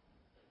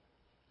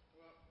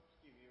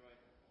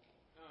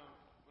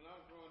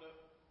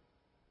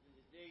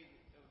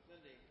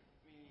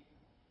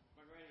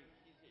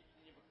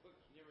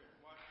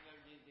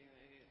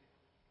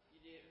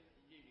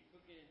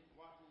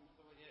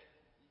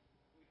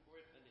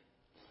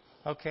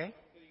 Okay.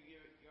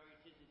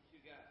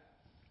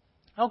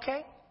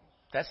 Okay.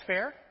 That's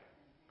fair.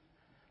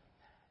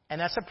 And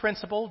that's a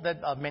principle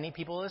that many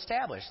people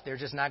establish. They're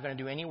just not going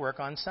to do any work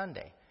on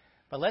Sunday.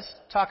 But let's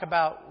talk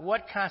about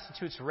what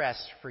constitutes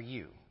rest for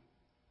you.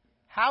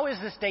 How is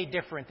this day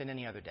different than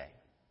any other day?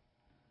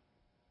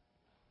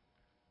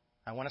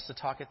 I want us to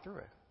talk it through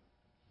it.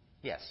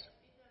 Yes.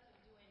 It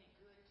doesn't do any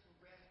good to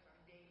rest from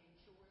daily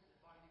chores if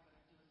all you're going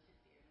to do is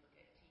sit there and look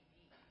at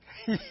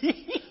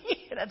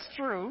TV. That's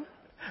true.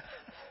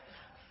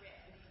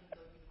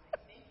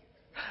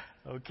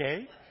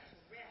 Okay. But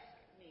to rest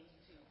means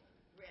to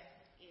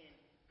rest in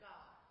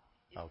God.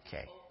 It's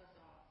Okay. to focus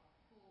on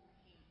who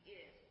He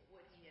is,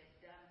 what He has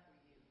done for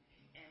you.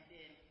 And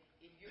then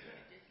if you're going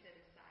to just set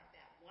aside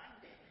that one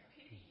day,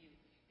 pity you,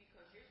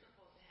 because you're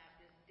supposed to have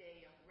this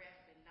day of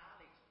rest and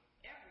knowledge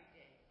every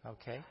day.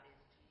 Okay. God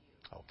is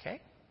to you. Okay.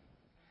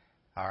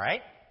 All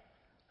right.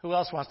 Who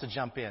else wants to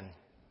jump in?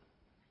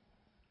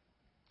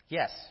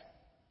 Yes.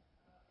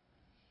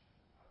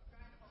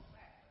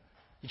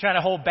 You trying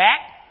to hold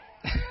back?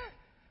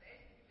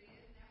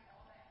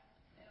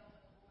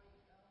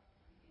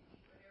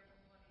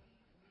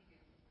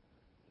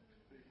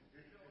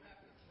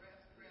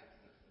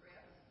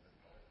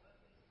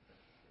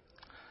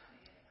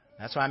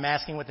 That's why I'm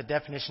asking what the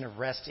definition of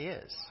rest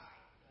is.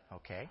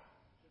 Okay.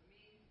 To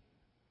me,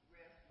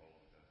 rest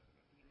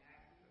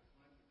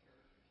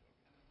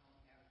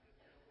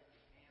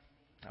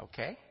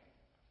Okay.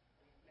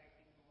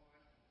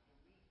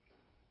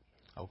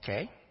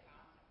 Okay.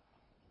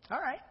 All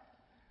right.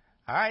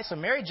 All right. So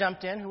Mary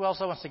jumped in. Who else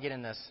wants to get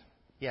in this?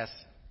 Yes.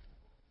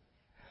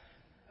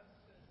 I was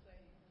going to say,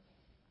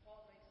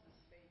 Paul makes this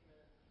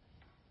statement,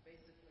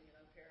 basically, and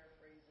I'm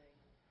paraphrasing,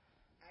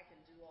 I can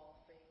do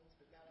all things,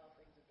 but not all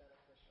things are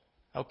beneficial.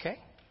 Okay.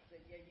 So,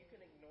 yeah, you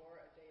can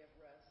ignore a day of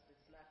rest.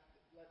 It's not,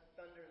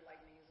 thunder and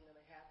lightning isn't going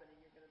to happen, and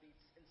you're going to be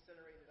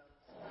incinerated on the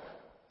spot.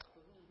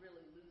 But who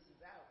really loses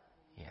out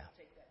when you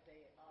take that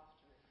day off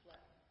to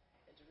reflect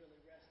and to really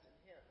rest in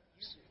Him?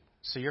 You do.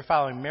 So you're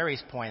following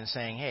Mary's point and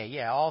saying, hey,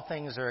 yeah, all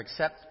things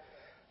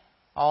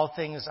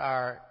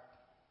are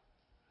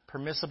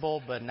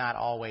permissible, but not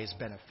always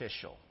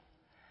beneficial.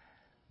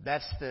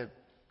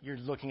 You're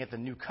looking at the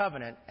new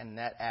covenant and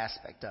that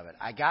aspect of it.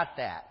 I got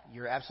that.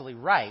 You're absolutely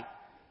right.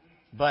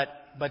 But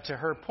to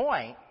her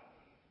point,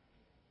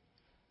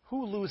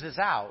 who loses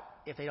out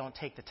if they don't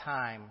take the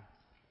time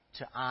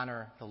to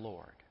honor the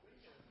Lord?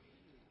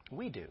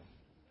 We do.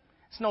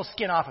 It's no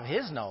skin off of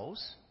His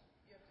nose.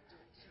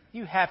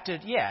 You have to,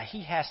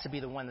 He has to be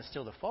the one that's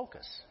still the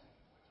focus.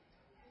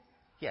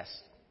 Yes.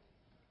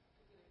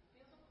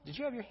 Did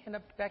you have your hand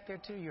up back there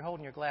too? You're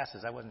holding your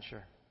glasses. I wasn't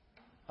sure.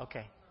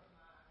 Okay.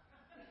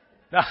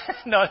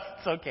 No,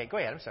 it's okay. Go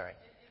ahead. I'm sorry.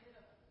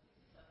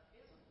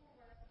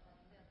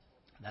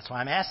 That's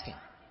why I'm asking.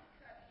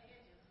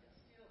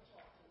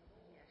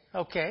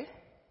 Okay.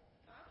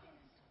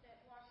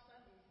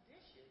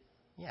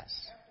 Yes.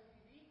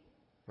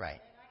 Right.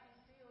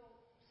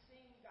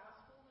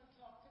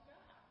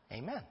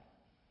 Amen.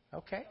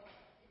 Okay.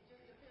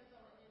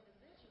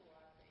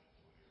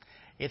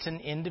 It's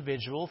an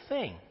individual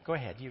thing. Go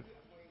ahead. You.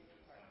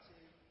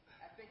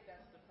 I think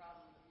that's the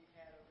problem that we've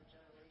had over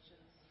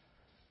generations,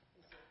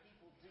 is that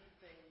people do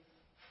things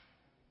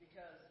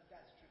because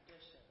that's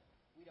tradition.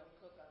 We don't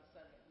cook on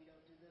Sunday. We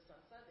don't do this on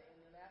Sunday. And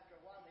then after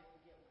a while, they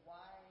forget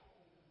why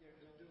they're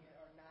doing it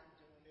or not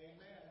doing it.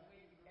 Amen.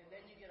 And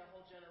then you get a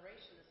whole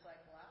generation that's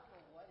like, well, I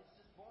don't know what. It's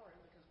just boring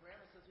because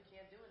Grandma says we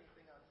can't do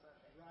anything on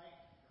Sunday. Right.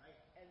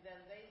 And then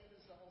they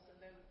lose the whole.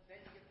 Then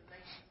you get the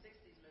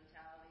 1960s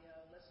mentality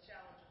of let's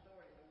challenge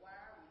authority. Well, why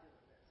are we doing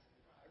this?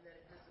 And then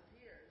it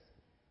disappears.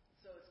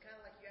 So it's kind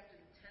of like you have to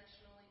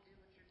intentionally do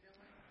what you're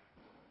doing.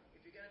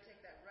 If you're going to take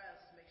that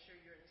rest, make sure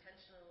you're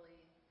intentionally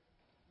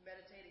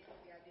meditating with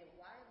the idea,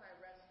 why am I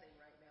resting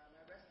right now?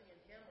 Am I resting in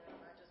Him or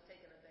am I just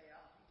taking a day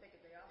off? You take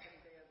a day off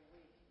any day of the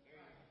week.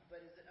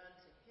 But is it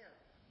unto Him?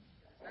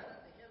 If it's not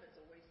unto Him, it's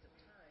a waste of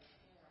time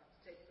to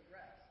take the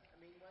rest.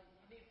 I mean,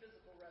 you need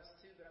physical rest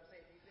too, but I'm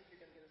saying if you think you're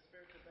going to get a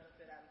spiritual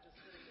benefit out of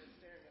just sitting there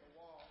staring at a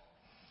wall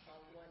on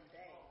one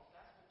day.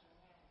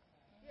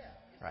 Yeah,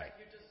 it's Right. like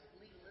you're just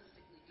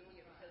legalistically doing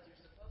it because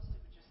you're supposed to,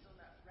 but you're still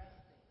not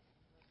resting.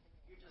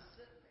 You're just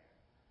sitting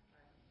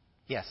there.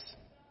 Yes.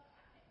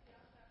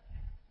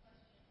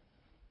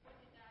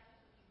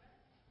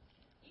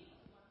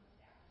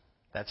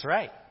 That's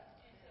right.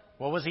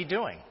 What was He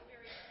doing?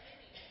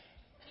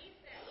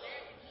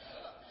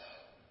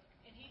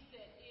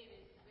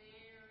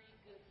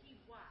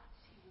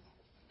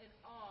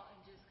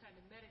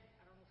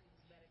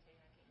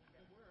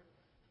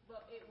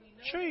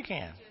 Sure you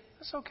can.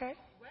 That's okay.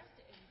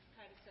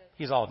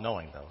 He's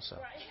all-knowing, though, so,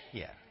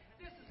 yeah.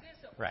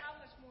 Right. How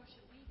much more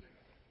should we do?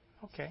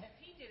 Okay. If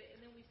He did it,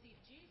 and then we see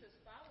Jesus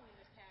following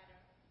the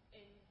pattern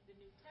in the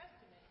New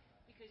Testament,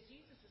 because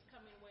Jesus is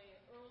coming away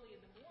early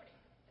in the morning,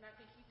 and I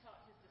think He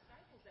taught His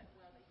disciples that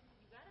well, that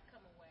you got to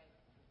come away.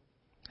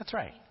 That's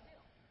right.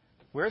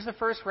 Where's the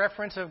first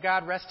reference of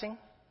God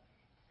resting?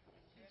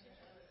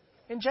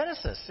 In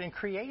Genesis, in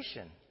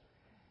creation.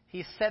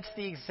 He sets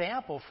the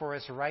example for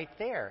us right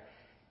there.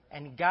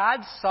 And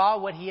God saw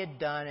what He had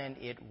done, and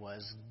it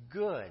was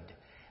good,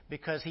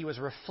 because He was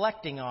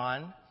reflecting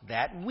on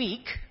that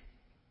week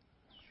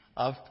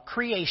of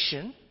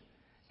creation,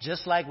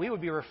 just like we would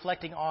be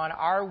reflecting on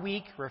our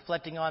week,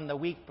 reflecting on the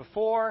week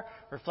before,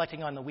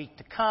 reflecting on the week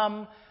to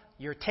come.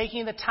 You're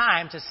taking the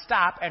time to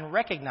stop and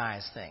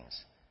recognize things.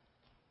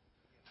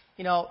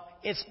 You know,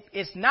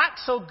 it's not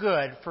so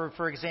good,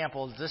 for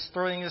example, just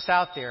throwing this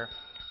out there,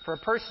 for a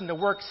person to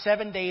work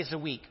 7 days a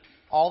week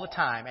all the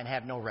time and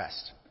have no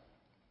rest.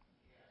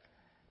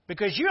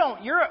 Because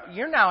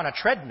you're now on a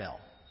treadmill.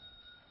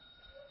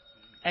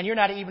 And you're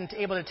not even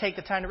able to take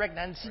the time to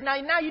recognize.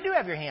 Now you do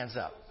have your hands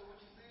up. So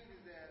what you're saying is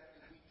that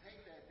if we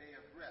take that day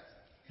of rest,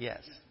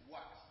 yes, just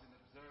watch and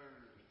observe,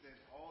 that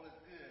all is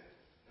good,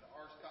 that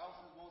our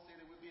spouses won't say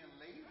that we're being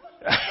lazy.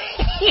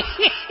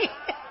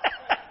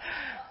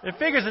 It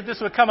figures that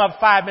this would come up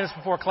 5 minutes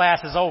before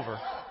class is over.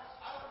 I don't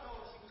know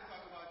if she was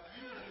talking about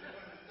you and one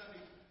of the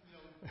Sunday,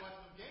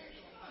 watching some games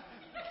on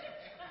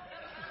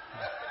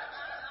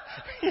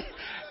Sunday.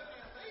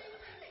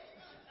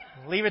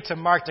 Leave it to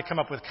Mark to come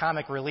up with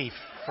comic relief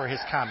for his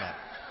comment.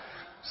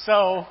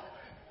 So,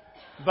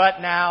 but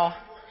I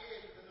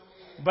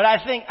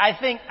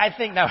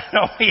think no,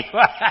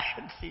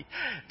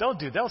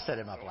 don't set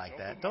him up like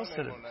that. Don't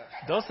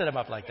set him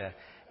up like that.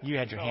 You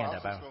had your hand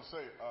up. I was just going to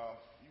say,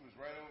 you was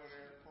right over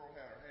there. Pearl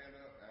had her hand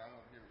up, and I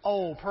want to hear what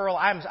Oh, Pearl,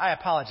 I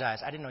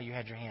apologize. I didn't know you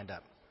had your hand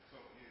up. So,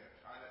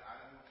 yeah, I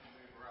didn't want to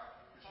leave her out.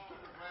 She took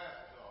her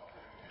glasses off.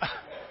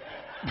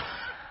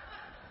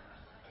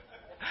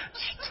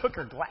 She took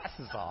her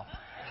glasses off. I'm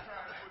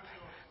trying to put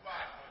you on the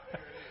spot, but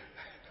there it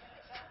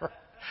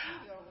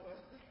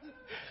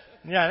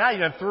is. Yeah, now you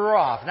done threw her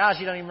off. Now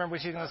she doesn't even remember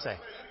what she was going to say.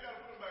 You got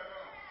to put them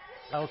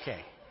back on.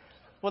 Okay.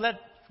 Well,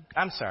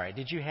 I'm sorry.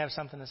 Did you have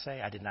something to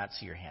say? I did not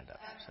see your hand up.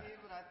 I did,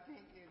 but I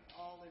think it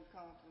all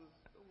encompasses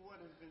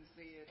what has been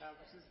said. I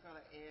was just going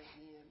to add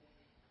in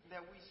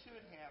that we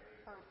should have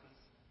purpose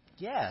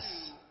Yes.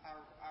 to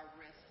our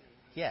resting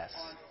Yes.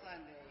 on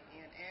Sunday.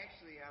 And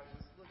actually, I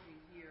was looking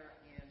here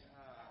in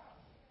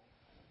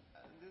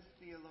this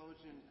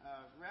theologian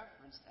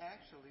referenced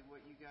actually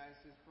what you guys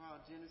just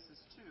brought,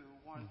 Genesis 2,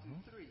 1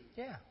 through 3.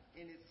 Yeah.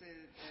 And it said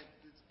that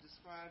it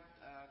described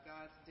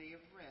God's day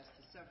of rest,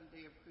 the seventh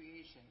day of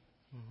creation.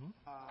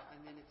 And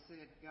then it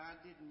said God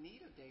didn't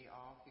need a day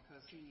off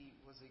because he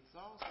was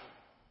exhausted.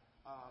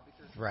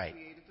 Because he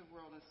created the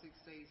world in 6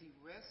 days. He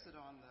rested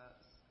on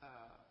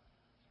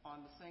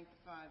the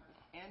sanctified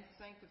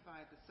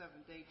the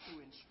seventh day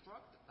to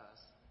instruct us.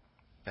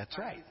 That's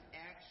right. His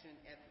action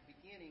at the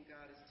beginning,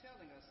 God is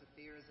telling us that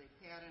there is a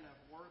pattern of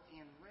work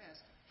and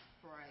rest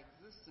for our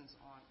existence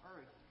on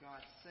earth.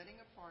 God setting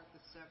apart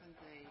the seventh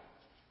day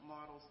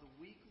models the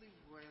weekly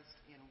rest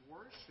and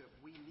worship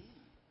we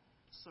need.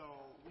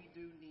 So we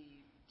do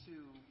need to,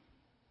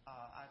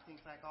 I think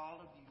like all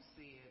of you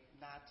said,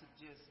 not to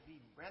just be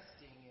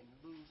resting and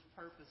lose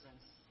purpose and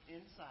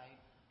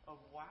insight of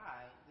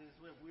why.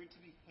 We're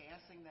to be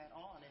passing that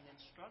on and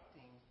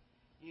instructing,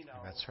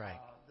 That's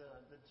right.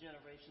 the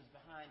generations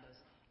behind us.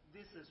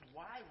 This is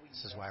why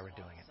This is why we're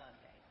doing it.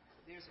 Sunday.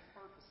 There's a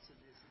purpose to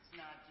this. It's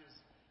not just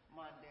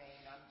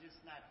mundane. I'm just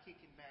not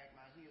kicking back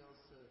my heels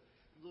to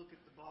look at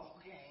the ball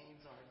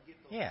games or get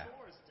those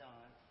chores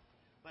done.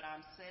 But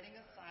I'm setting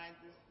aside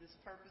this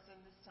purpose and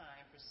this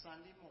time for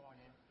Sunday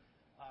morning,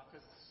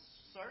 because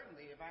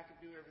certainly if I could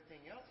do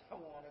everything else I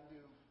want to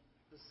do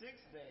the 6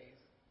 days,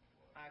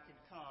 I could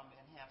come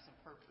and have some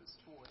purpose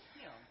towards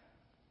Him.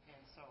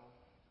 And so.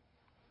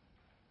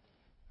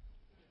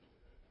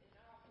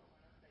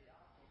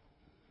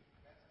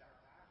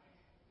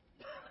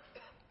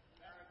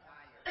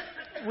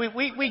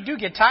 We do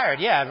get tired,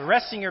 yeah.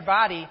 Resting your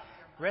body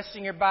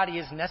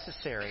is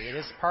necessary. It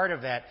is part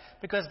of that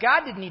because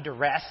God didn't need to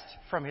rest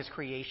from His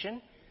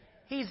creation.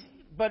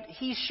 But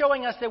He's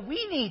showing us that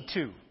we need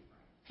to.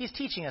 He's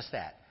teaching us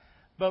that.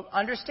 But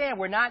understand,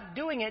 we're not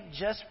doing it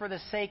just for the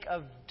sake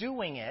of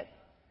doing it,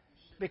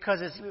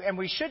 and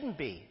we shouldn't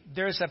be.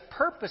 There's a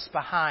purpose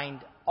behind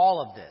all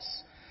of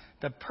this.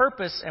 The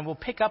purpose, and we'll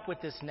pick up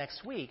with this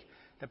next week.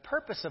 The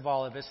purpose of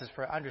all of this is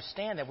for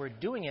understand that we're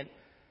doing it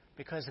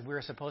because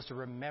we're supposed to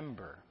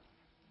remember.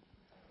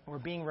 We're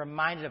being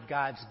reminded of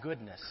God's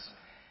goodness.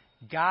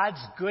 God's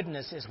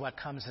goodness is what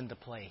comes into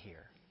play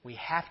here. We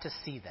have to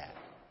see that.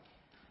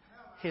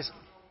 I don't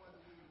know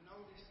whether we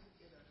noticed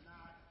it or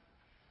not,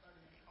 but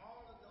in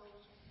all of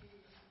those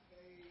feasts,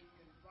 they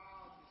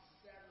involve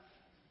the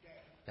seventh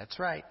day. That's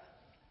right.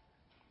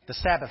 The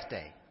Sabbath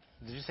day.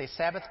 Did you say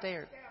Sabbath day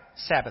or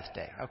Sabbath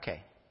day?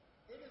 Okay.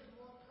 It is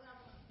more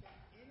prevalent than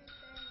anything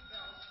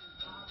else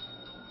involving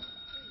those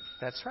feasts.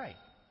 That's right.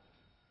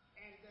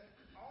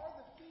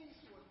 All the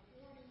feasts were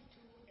pointing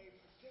to a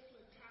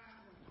particular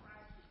time when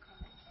Christ would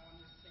come on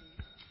the scene.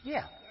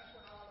 Yeah. That's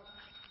what all of them.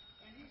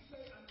 And he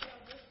said, until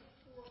this is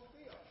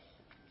fulfilled.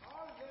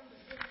 All of them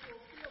have been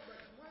fulfilled, but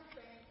one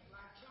thing,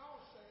 like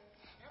Charles said,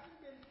 haven't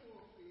been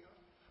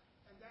fulfilled,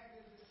 and that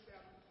is the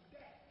seventh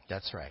day.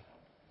 That's right.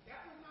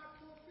 That was not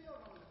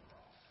fulfilled on the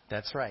cross.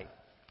 That's right.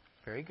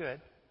 Very good.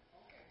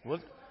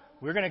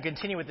 We're going to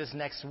continue with this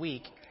next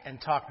week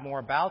and talk more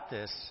about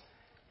this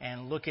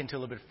and look into a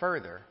little bit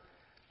further.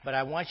 But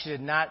I want you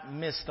to not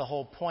miss the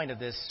whole point of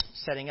this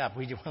setting up.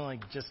 We only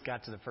just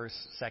got to the first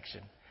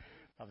section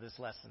of this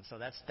lesson. So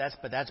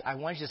I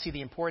want you to see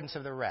the importance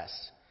of the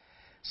rest.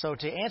 So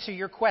to answer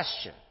your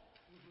question,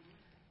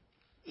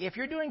 if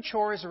you're doing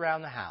chores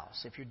around the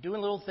house, if you're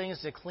doing little things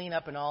to clean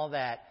up and all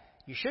that,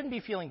 you shouldn't be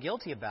feeling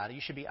guilty about it.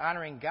 You should be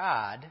honoring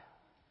God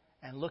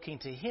and looking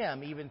to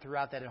Him even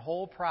throughout that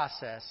whole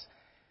process.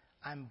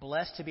 I'm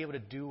blessed to be able to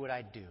do what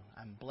I do.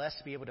 I'm blessed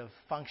to be able to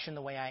function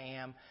the way I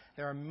am.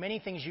 There are many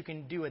things you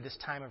can do at this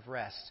time of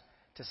rest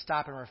to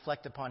stop and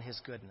reflect upon His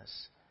goodness.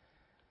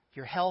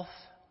 Your health,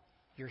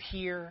 your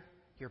here,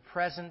 your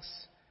presence.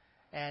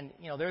 And,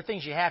 there are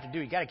things you have to do.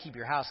 You've got to keep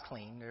your house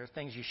clean. There are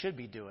things you should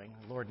be doing.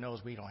 Lord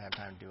knows we don't have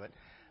time to do it.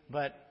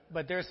 But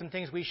there are some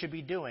things we should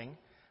be doing.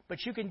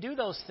 But you can do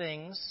those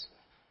things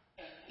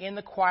in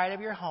the quiet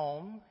of your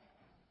home,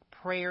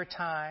 prayer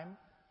time,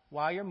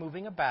 while you're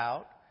moving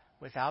about,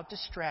 without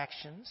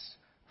distractions,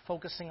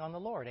 focusing on the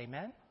Lord.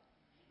 Amen?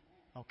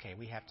 Okay,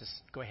 we have to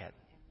go ahead.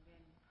 And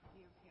then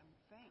give Him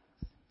thanks.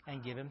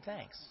 And give Him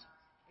thanks.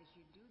 As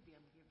you do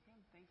them, give Him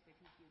thanks that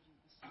He gives you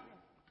the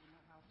strength. You know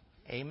how to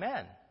do it.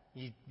 Amen.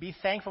 You be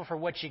thankful for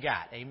what you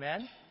got.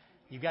 Amen?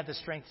 You've got the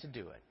strength to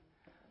do it.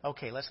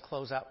 Okay, let's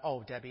close out.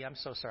 Oh, Debbie, I'm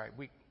so sorry.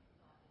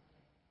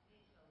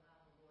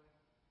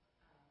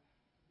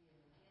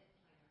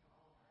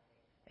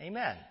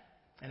 Amen.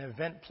 An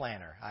event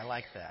planner. I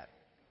like that.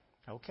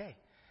 Okay.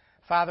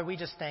 Father, we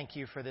just thank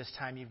you for this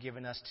time you've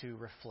given us to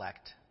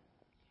reflect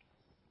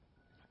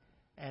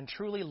and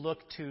truly look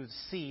to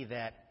see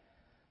that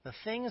the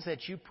things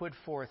that you put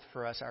forth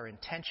for us are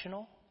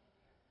intentional.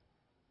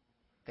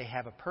 They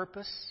have a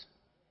purpose.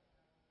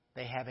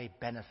 They have a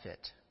benefit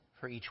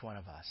for each one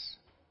of us.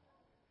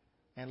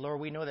 And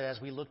Lord, we know that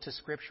as we look to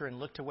Scripture and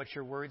look to what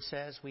your word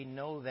says, we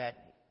know that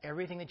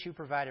everything that you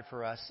provided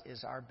for us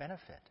is our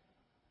benefit.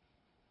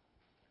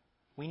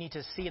 We need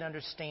to see and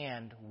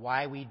understand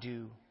why we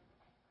do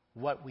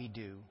what we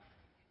do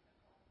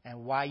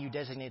and why you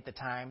designate the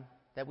time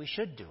that we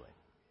should do it.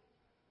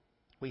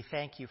 We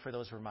thank you for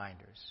those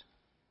reminders.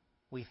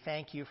 We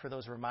thank you for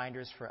those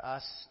reminders for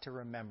us to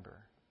remember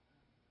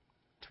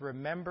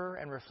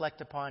and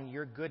reflect upon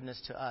your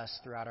goodness to us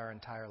throughout our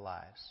entire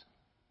lives,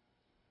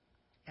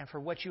 and for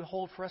what you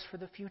hold for us for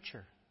the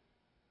future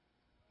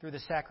through the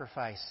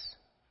sacrifice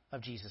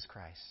of Jesus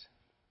Christ.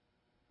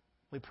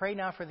 We pray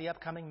now for the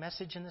upcoming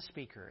message and the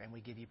speaker, and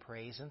we give you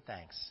praise and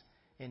thanks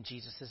in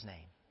Jesus'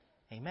 name.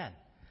 Amen.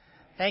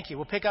 Thank you.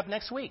 We'll pick up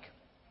next week.